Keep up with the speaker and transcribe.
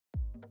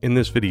In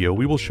this video,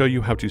 we will show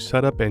you how to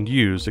set up and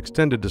use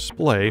extended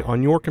display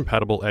on your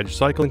compatible Edge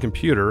cycling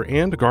computer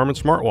and Garmin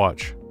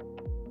smartwatch.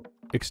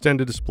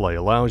 Extended display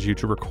allows you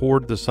to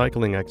record the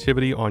cycling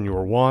activity on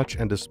your watch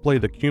and display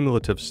the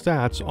cumulative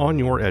stats on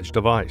your Edge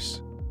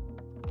device.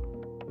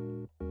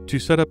 To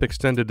set up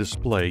extended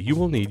display, you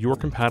will need your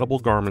compatible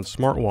Garmin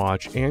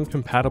smartwatch and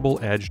compatible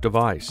Edge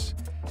device.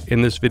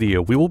 In this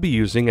video, we will be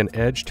using an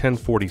Edge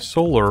 1040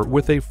 Solar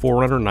with a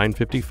Forerunner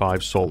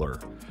 955 Solar.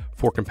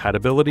 For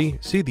compatibility,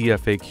 see the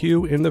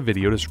FAQ in the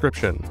video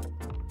description.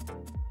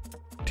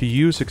 To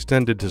use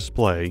extended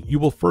display, you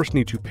will first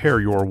need to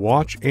pair your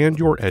watch and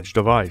your Edge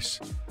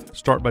device.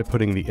 Start by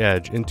putting the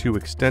Edge into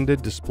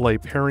extended display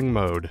pairing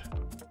mode.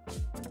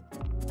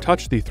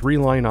 Touch the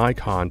three-line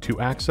icon to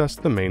access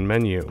the main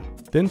menu.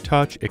 Then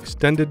touch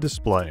Extended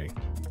Display.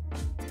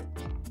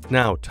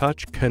 Now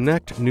touch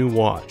Connect New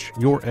Watch.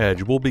 Your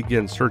Edge will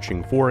begin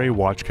searching for a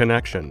watch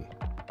connection.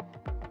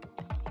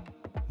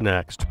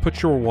 Next,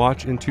 put your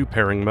watch into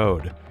pairing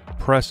mode.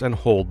 Press and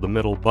hold the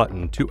middle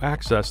button to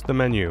access the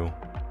menu.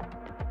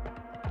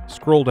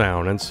 Scroll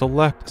down and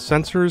select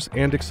Sensors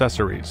and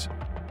Accessories.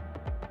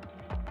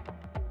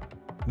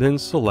 Then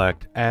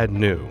select Add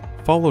New,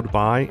 followed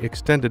by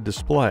Extended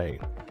Display.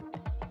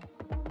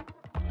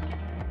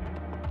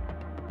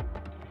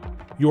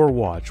 Your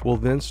watch will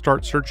then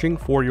start searching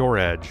for your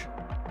Edge.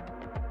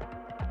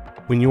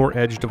 When your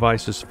Edge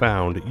device is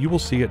found, you will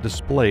see it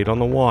displayed on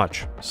the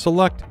watch.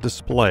 Select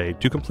Display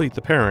to complete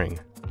the pairing.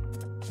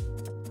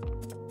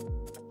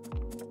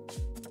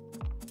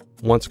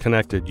 Once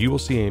connected, you will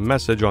see a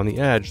message on the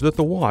Edge that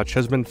the watch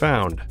has been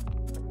found.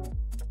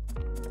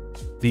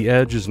 The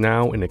Edge is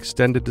now in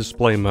extended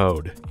display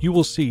mode. You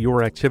will see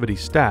your activity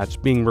stats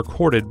being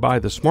recorded by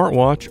the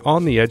smartwatch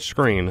on the Edge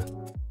screen.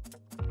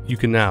 You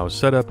can now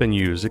set up and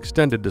use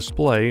extended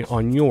display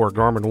on your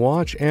Garmin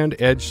watch and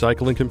Edge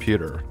cycling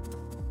computer.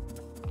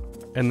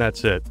 And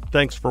that's it.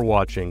 Thanks for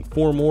watching.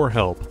 For more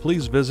help,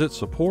 please visit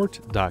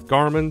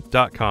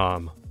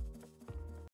support.garmin.com.